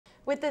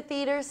With the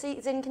theater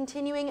season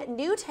continuing,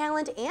 new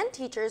talent and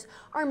teachers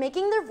are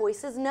making their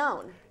voices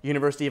known.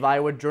 University of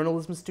Iowa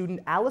journalism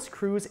student Alice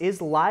Cruz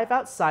is live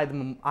outside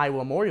the Iowa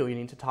Memorial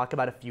Union to talk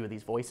about a few of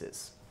these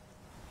voices.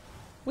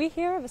 We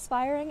hear of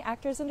aspiring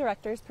actors and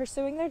directors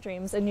pursuing their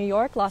dreams in New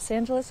York, Los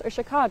Angeles, or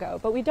Chicago,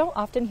 but we don't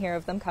often hear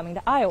of them coming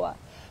to Iowa.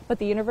 But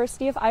the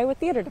University of Iowa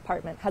Theater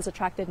Department has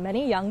attracted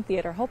many young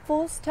theater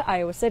hopefuls to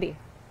Iowa City.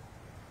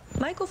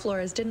 Michael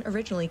Flores didn't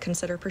originally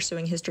consider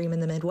pursuing his dream in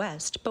the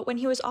Midwest, but when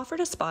he was offered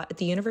a spot at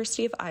the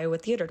University of Iowa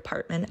Theater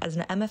Department as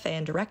an MFA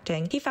in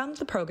directing, he found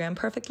the program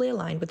perfectly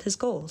aligned with his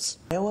goals.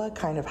 Iowa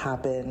kind of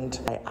happened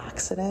by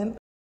accident.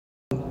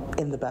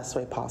 In the best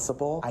way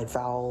possible. I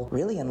fell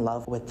really in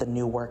love with the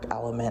new work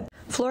element.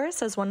 Flores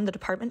says one of the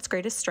department's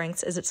greatest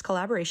strengths is its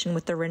collaboration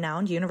with the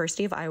renowned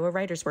University of Iowa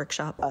Writers'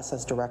 Workshop. Us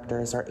as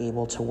directors are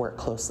able to work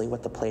closely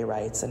with the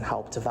playwrights and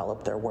help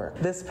develop their work.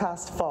 This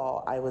past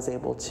fall, I was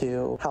able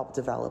to help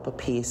develop a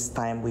piece.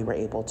 We were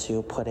able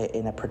to put it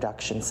in a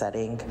production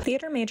setting.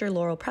 Theater major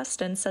Laurel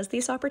Preston says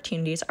these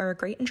opportunities are a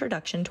great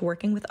introduction to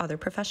working with other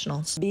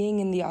professionals. Being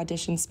in the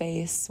audition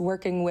space,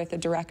 working with a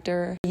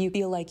director, you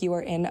feel like you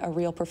are in a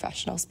real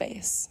professional space.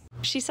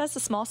 She says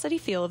the small city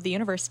feel of the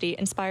university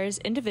inspires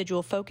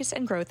individual focus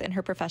and growth in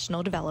her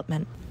professional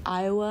development.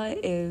 Iowa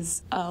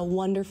is a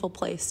wonderful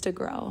place to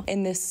grow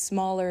in this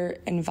smaller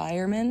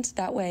environment.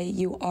 That way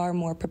you are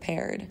more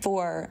prepared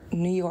for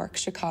New York,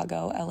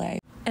 Chicago, LA.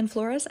 And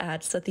Flores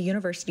adds that the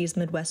university's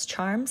Midwest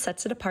charm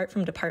sets it apart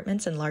from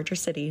departments in larger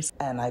cities.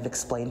 And I've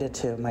explained it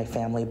to my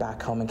family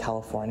back home in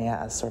California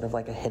as sort of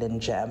like a hidden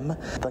gem.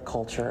 The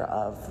culture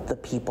of the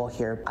people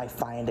here I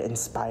find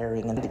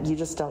inspiring, and you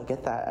just don't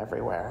get that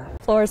everywhere.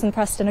 Flores and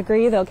Preston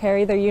agree they'll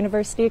carry their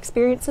university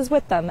experiences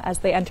with them as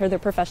they enter their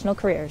professional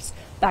careers.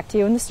 Back to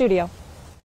you in the studio.